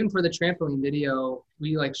 But even for the trampoline video,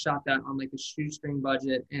 we like shot that on like a shoestring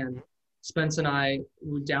budget, and Spence and I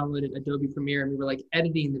we downloaded Adobe Premiere, and we were like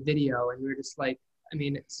editing the video, and we were just like, I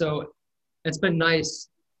mean, so it's been nice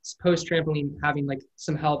post trampoline having like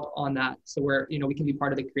some help on that, so where we can be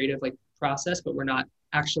part of the creative like process, but we're not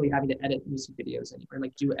actually having to edit music videos anymore,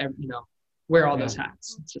 like do wear all those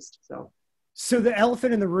hats. It's just so. So the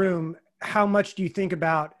elephant in the room, how much do you think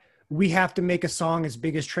about we have to make a song as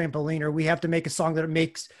big as Trampoline, or we have to make a song that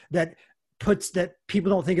people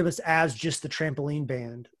don't think of us as just the Trampoline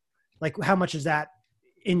band? Like how much is that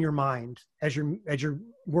in your mind as you're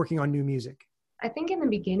working on new music? I think in the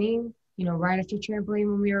beginning, right after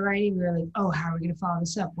Trampoline, when we were writing, we were like, oh, how are we going to follow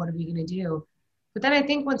this up? What are we going to do? But then I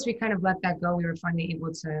think once we kind of let that go, we were finally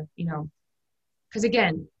able to, because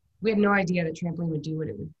again, we had no idea that Trampoline would do what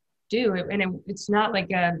it would do. It's not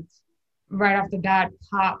like a right off the bat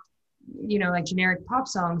pop, like generic pop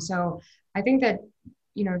song. So I think that,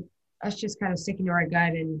 us just kind of sticking to our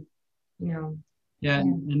gut and, Yeah,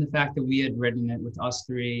 and the fact that we had written it with us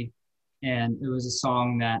three, and it was a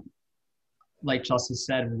song that, like Chelsea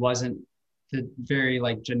said, wasn't the very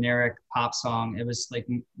like generic pop song. It was like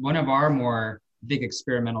one of our more big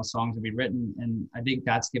experimental songs that we've written, and I think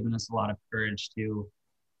that's given us a lot of courage to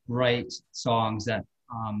write songs that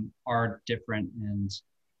are different and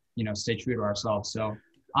stay true to ourselves. So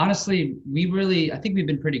honestly, I think we've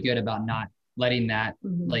been pretty good about not letting that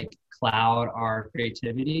like cloud our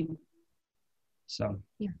creativity. So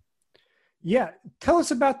yeah. Tell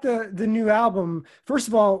us about the new album. First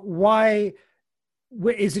of all, why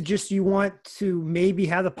is it just you want to maybe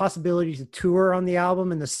have the possibility to tour on the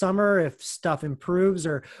album in the summer if stuff improves,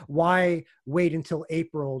 or why wait until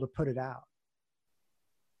April to put it out?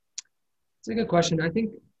 It's a good question. I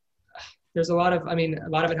think there's a lot of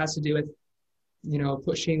it has to do with,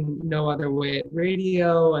 pushing No Other Way at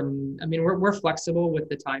radio. And I mean, we're flexible with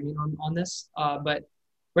the timing on this. But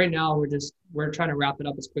right now we're trying to wrap it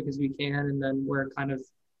up as quick as we can. And then we're kind of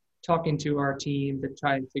talking to our team to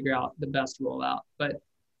try and figure out the best rollout. But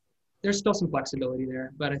there's still some flexibility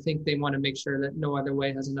there. But I think they want to make sure that No Other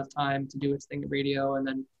Way has enough time to do its thing at radio. And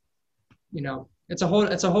then, it's a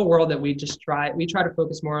whole world that we try to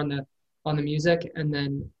focus more on the music, and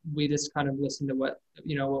then we just kind of listen to what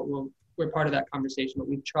we're part of that conversation, but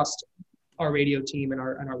we trust our radio team and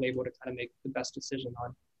our label to kind of make the best decision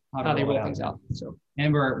on how they roll things out. So,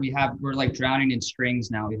 and we're like drowning in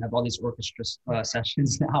strings now. We have all these orchestra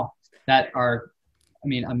sessions now that are,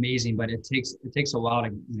 amazing, but it takes a while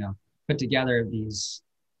to put together these,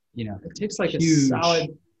 it takes like huge, a solid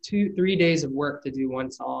 2-3 days of work to do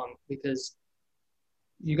one song, because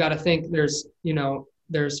you got to think there's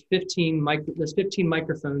 15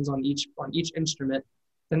 microphones on each instrument.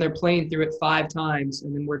 Then they're playing through it 5 times,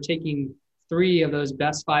 and then we're taking 3 of those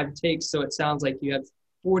best 5 takes, so it sounds like you have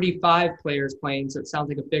 45 players playing, so it sounds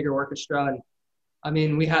like a bigger orchestra. And I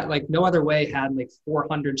mean, we had like No Other Way had like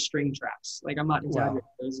 400 string tracks. Like, I'm not exaggerating.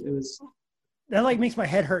 Wow. It was That like makes my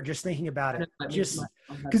head hurt just thinking about it. Just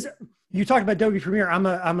okay. because you talked about Adobe Premiere, I'm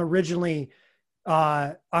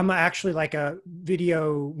actually like a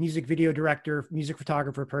music video director, music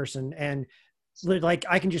photographer person. And like,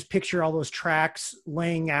 I can just picture all those tracks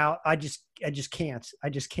laying out. I just can't.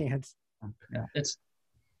 Yeah. It's,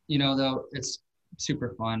 though it's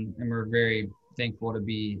super fun, and we're very thankful to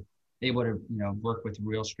be able to, work with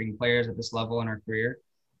real string players at this level in our career.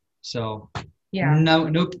 So Yeah. no,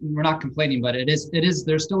 we're not complaining, but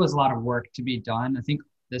there still is a lot of work to be done. I think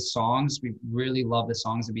the songs, we really love the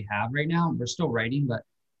songs that we have right now. We're still writing, but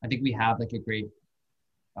I think we have like a great,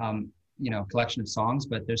 collection of songs,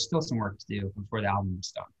 but there's still some work to do before the album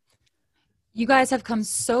is done. You guys have come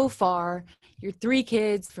so far. You're 3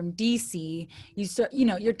 kids from DC.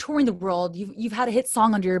 You're touring the world. You've had a hit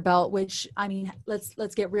song under your belt, which,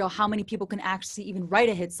 let's get real. How many people can actually even write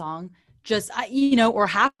a hit song? Just, or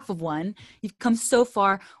half of one. You've come so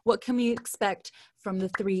far. What can we expect from the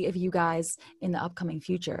 3 of you guys in the upcoming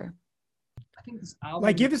future? I think this album,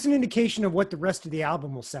 Like, give us an indication of what the rest of the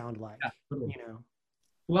album will sound like. Yeah, totally.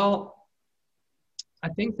 Well, I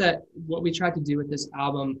think that what we tried to do with this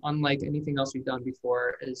album, unlike anything else we've done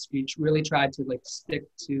before, is we really tried to like stick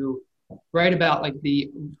to write about like the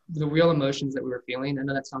real emotions that we were feeling. I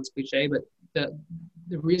know that sounds cliche, but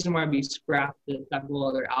the reason why we scrapped that whole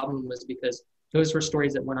other album was because those were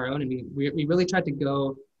stories that weren't our own, and we really tried to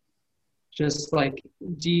go just like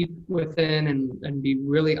deep within and be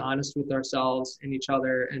really honest with ourselves and each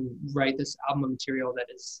other and write this album of material that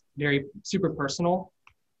is very super personal.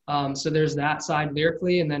 So there's that side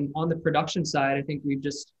lyrically, and then on the production side, I think we've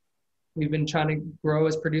been trying to grow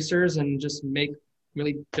as producers and just make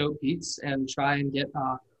really dope beats and try and get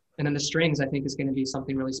and then the strings I think is going to be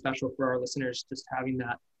something really special for our listeners. Just having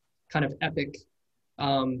that kind of epic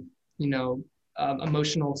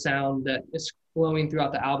emotional sound that is flowing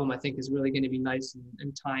throughout the album, I think is really going to be nice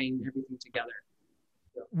and tying everything together.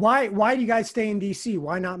 Why do you guys stay in DC?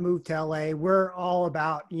 Why not move to LA? We're all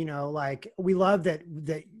about, like, we love that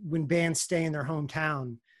when bands stay in their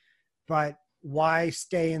hometown, but why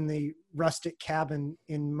stay in the rustic cabin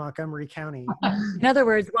in Montgomery County? In other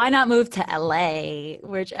words, why not move to LA?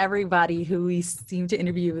 Which everybody who we seem to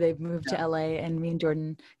interview, they've moved to LA, and me and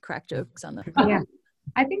Jordan crack jokes on them. Yeah.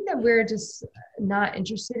 I think that we're just not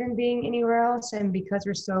interested in being anywhere else. And because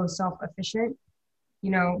we're so self-efficient,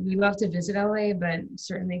 we love to visit LA, but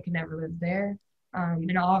certainly could never live there.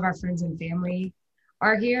 And all of our friends and family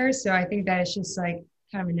are here. So I think that it's just like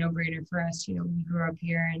kind of a no-brainer for us. We grew up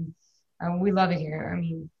here and we love it here. I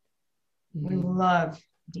mean, we love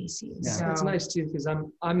DC. Yeah, so it's nice too, because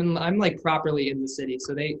I'm like properly in the city.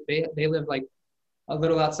 So they live like a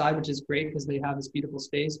little outside, which is great because they have this beautiful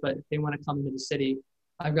space. But if they want to come into the city,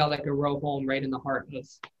 I've got like a row home right in the heart of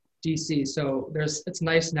DC. So it's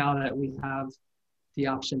nice now that we have the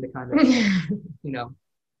option to kind of,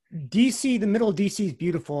 DC, the middle of DC is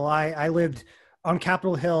beautiful. I lived on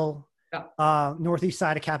Capitol Hill, northeast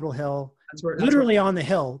side of Capitol Hill, literally on the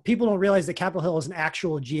hill. People don't realize that Capitol Hill is an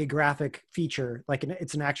actual geographic feature, like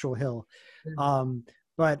it's an actual hill.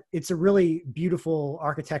 But it's a really beautiful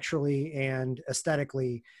architecturally and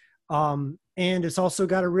aesthetically. And it's also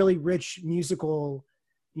got a really rich musical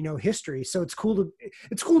history. So it's cool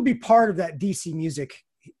to be part of that DC music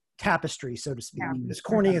tapestry, so to speak, as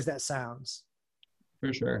corny as that sounds.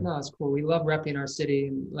 For sure. No, it's cool. We love repping our city,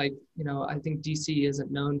 and like, I think DC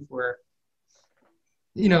isn't known for,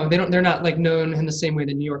 they're not like known in the same way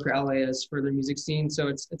that New York or LA is for their music scene. So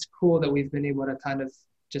it's cool that we've been able to kind of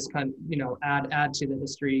add to the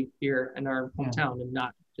history here in our hometown and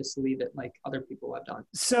not just leave it like other people have done.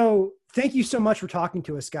 So thank you so much for talking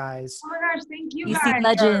to us, guys. Oh my gosh, thank you DC guys.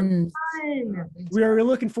 legends. We're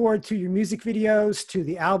looking forward to your music videos, to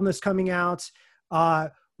the album that's coming out. Why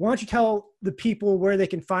don't you tell the people where they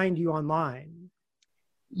can find you online?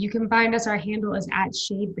 You can find us. Our handle is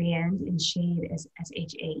 @ShadeBand, and Shade is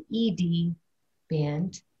SHAED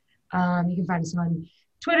band. You can find us on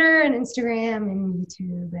Twitter and Instagram and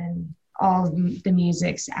YouTube and all of the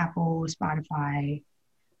music's Apple, Spotify,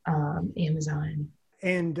 Amazon.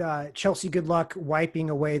 And Chelsea, good luck wiping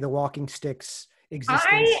away the walking sticks existence.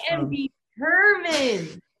 I am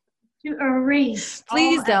determined to erase.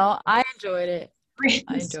 Please don't. I enjoyed it. I Erase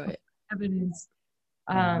enjoy it. evidence.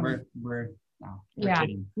 We're Yeah.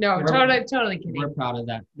 kidding. No, We're- totally kidding. We're proud of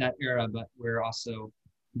that era, but we're also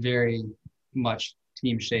very much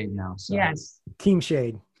Team Shade now. So Yes. Team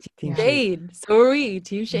Shade. Team Shade. Shade. So are we.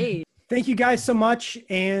 Team Shade. Thank you guys so much.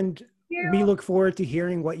 And you. we look forward to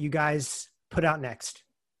hearing what you guys put out next.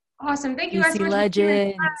 Awesome. Thank you guys so DC much for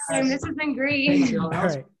tuning legends. in. This has been great. Thanks, y'all. All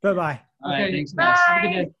right. Bye-bye. all right, Okay, thanks, bye. guys. Have a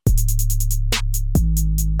good day.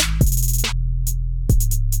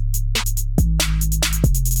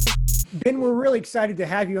 Ben, we're really excited to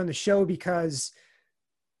have you on the show because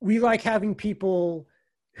we like having people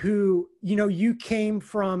who, you came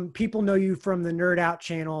from, people know you from the Nerd Out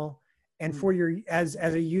channel and for your, as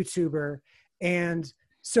a YouTuber. And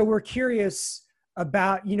so we're curious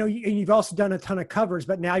about, and you've also done a ton of covers,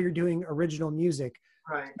 but now you're doing original music.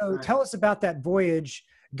 Right. So right. tell us about that voyage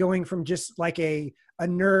going from just like a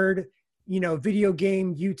nerd, video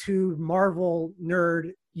game, YouTube, Marvel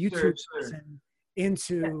nerd, YouTube Sure. person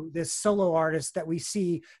into this solo artist that we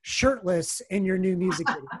see shirtless in your new music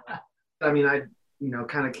video. I mean, I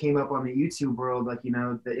kind of came up on the YouTube world. Like,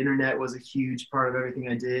 the internet was a huge part of everything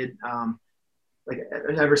I did. Like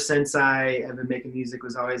ever since I have been making music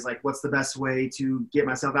was always like, what's the best way to get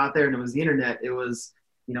myself out there? And it was the internet. It was,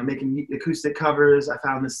 making acoustic covers. I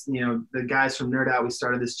found this, the guys from Nerd Out, we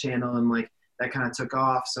started this channel and like that kind of took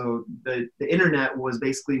off. So the internet was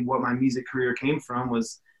basically what my music career came from,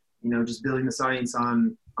 was, just building this audience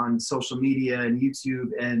on social media and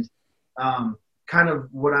YouTube and kind of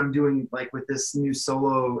what I'm doing, like with this new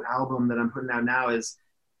solo album that I'm putting out now, is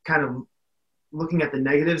kind of looking at the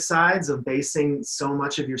negative sides of basing so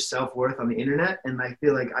much of your self-worth on the internet. And I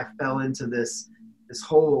feel like I fell into this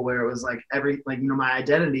hole where it was like my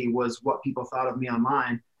identity was what people thought of me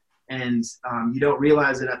online. And you don't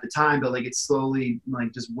realize it at the time, but like it slowly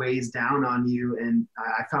like just weighs down on you. And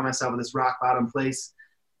I found myself at this rock bottom place.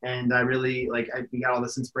 And I really we got all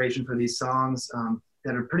this inspiration for these songs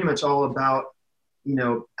that are pretty much all about,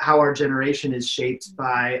 how our generation is shaped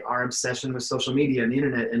by our obsession with social media and the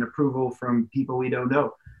internet and approval from people we don't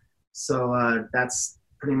know. So that's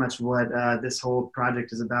pretty much what this whole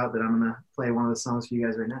project is about, that I'm going to play one of the songs for you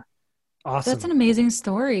guys right now. Awesome. That's an amazing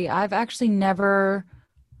story. I've actually never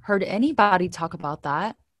heard anybody talk about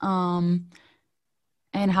that.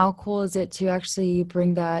 And how cool is it to actually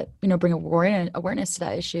bring that, bring awareness to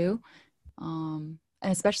that issue. And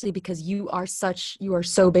especially because you are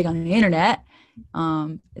so big on the internet.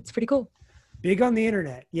 It's pretty cool. Big on the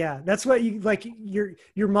internet. Yeah. That's what you like.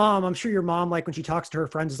 Your mom, I'm sure your mom, like when she talks to her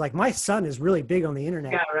friends, is like, my son is really big on the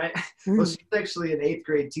internet. Yeah. Right. Well, she's actually an 8th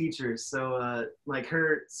grade teacher. So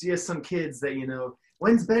she has some kids that,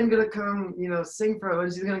 when's Ben going to come, sing for us?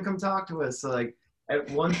 When's he going to come talk to us? So like at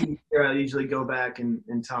once a year, I usually go back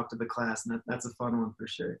and talk to the class, and that's a fun one for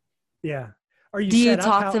sure. Yeah. Do you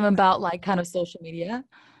talk to them about like kind of social media?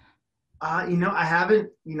 I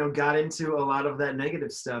haven't, got into a lot of that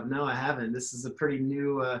negative stuff. No, I haven't. This is a pretty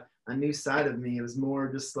new, a new side of me. It was more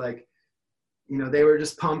just like, they were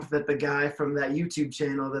just pumped that the guy from that YouTube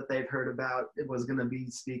channel that they've heard about, it was going to be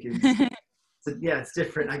speaking. So yeah, it's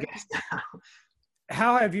different, I guess.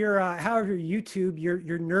 How have your YouTube,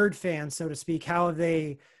 your nerd fans, so to speak, how have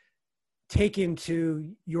they taken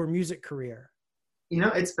to your music career?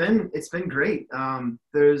 It's been great.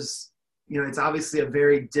 There's, it's obviously a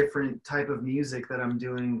very different type of music that I'm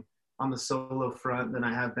doing on the solo front than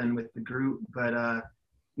I have been with the group. But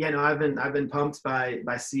I've been pumped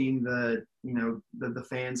by seeing the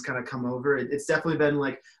fans kind of come over. It's definitely been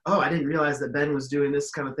like, oh, I didn't realize that Ben was doing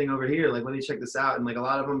this kind of thing over here. Like, let me check this out. And like a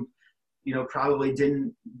lot of them, probably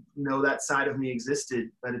didn't know that side of me existed,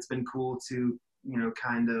 but it's been cool to,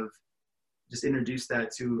 kind of just introduce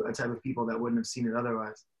that to a type of people that wouldn't have seen it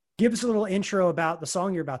otherwise. Give us a little intro about the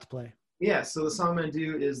song you're about to play. Yeah, so the song I'm going to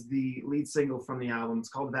do is the lead single from the album. It's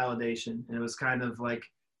called Validation. And it was kind of like,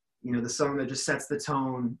 the song that just sets the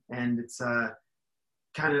tone. And it's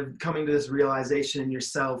kind of coming to this realization in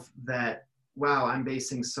yourself that, wow, I'm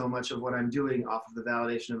basing so much of what I'm doing off of the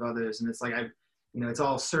validation of others. And it's like, it's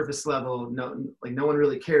all surface level. No one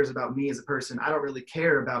really cares about me as a person. I don't really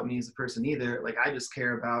care about me as a person either. Like, I just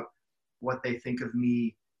care about what they think of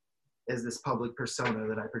me as this public persona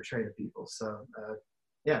that I portray to people. So,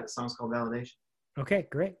 the song's called Validation. Okay,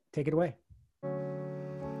 great. Take it away.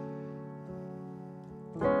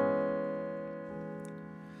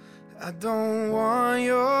 I don't want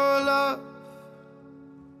your love.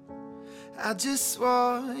 I just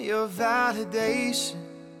want your validation.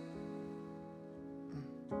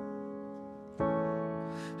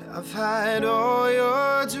 I've had all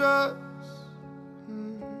your drugs.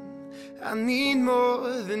 I need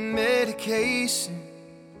more than medication.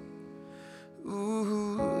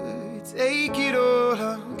 Ooh, take it all,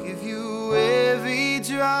 I'll give you every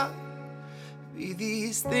drop. Be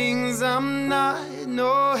these things I'm not,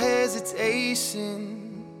 no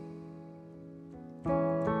hesitation.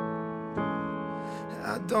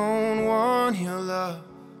 I don't want your love.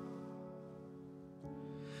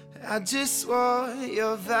 I just want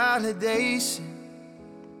your validation.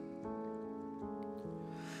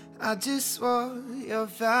 I just want your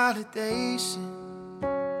validation.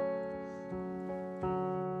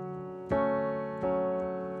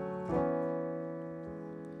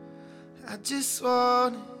 I just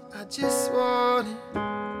want it, I just want it.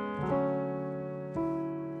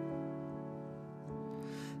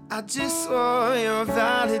 I just want your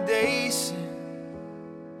validation.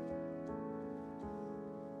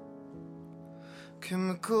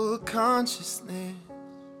 Chemical consciousness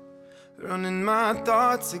running my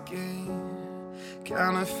thoughts again.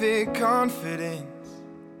 Counterfeit confidence,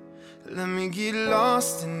 let me get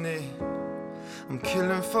lost in it. I'm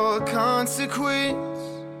killing for a consequence.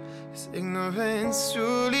 Is ignorance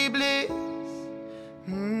truly bliss?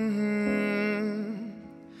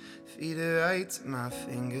 Feed it right to my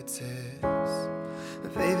fingertips.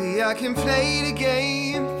 Baby, I can play the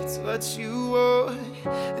game if it's what you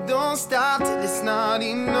want. Don't stop till it's not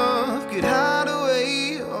enough. Could hide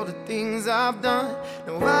away all the things I've done.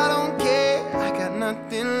 No, I don't care, I got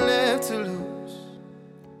nothing left to lose.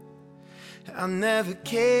 I never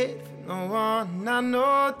cared for no one, I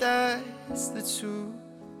know that's the truth.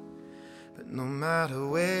 But No matter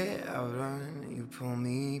where I run, you pull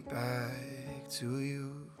me back to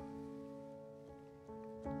you.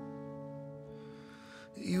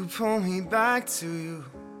 You pull me back to you.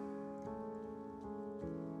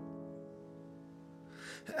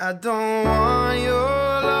 I don't want your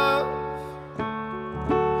love,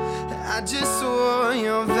 I just want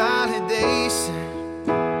your validation.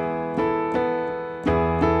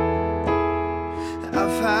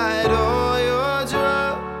 I've had all your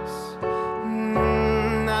drugs,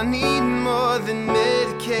 I need more than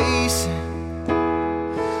medication.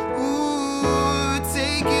 Ooh,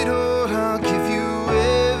 take it all, I'll give you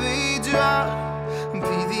every drop.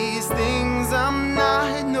 Be these things I'm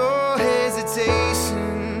not, no hesitation.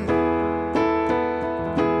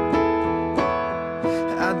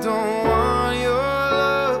 I don't want your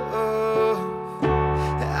love,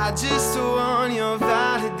 I just want your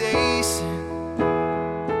validation.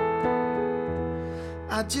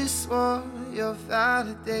 I just want your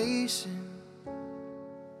validation.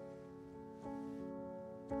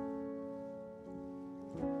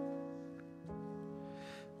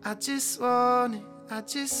 I just want it, I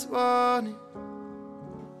just want it.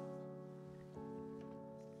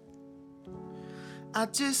 I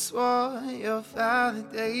just want your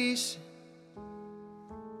validation.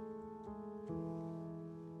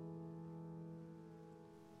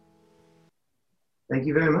 Thank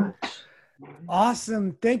you very much.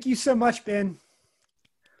 Awesome. Thank you so much, Ben.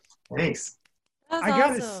 Thanks. That's I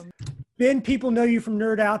got awesome. Ben, people know you from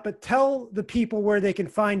Nerd Out, but tell the people where they can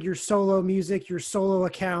find your solo music, your solo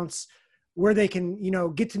accounts, where they can,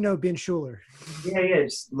 get to know Ben Schuler. Yeah.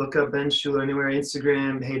 Just look up Ben Schuler anywhere.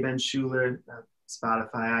 Instagram, hey Ben Schuler,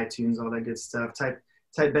 Spotify, iTunes, all that good stuff. Type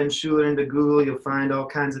Ben Schuler into Google. You'll find all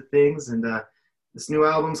kinds of things. And this new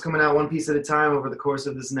album's coming out one piece at a time over the course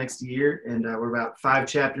of this next year. And we're about 5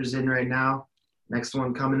 chapters in right now. Next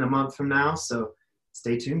one coming a month from now. So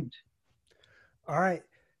stay tuned. All right.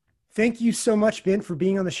 Thank you so much, Ben, for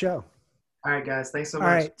being on the show. All right, guys. Thanks so much.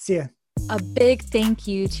 All right. See ya. A big thank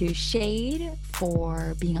you to Shade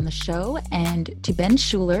for being on the show and to Ben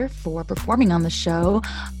Schuler for performing on the show.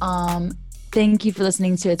 Thank you for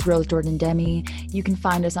listening to It's Real with Jordan Demi. You can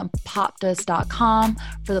find us on popdust.com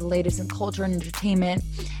for the latest in culture and entertainment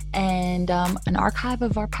and an archive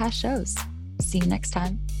of our past shows. See you next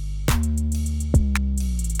time.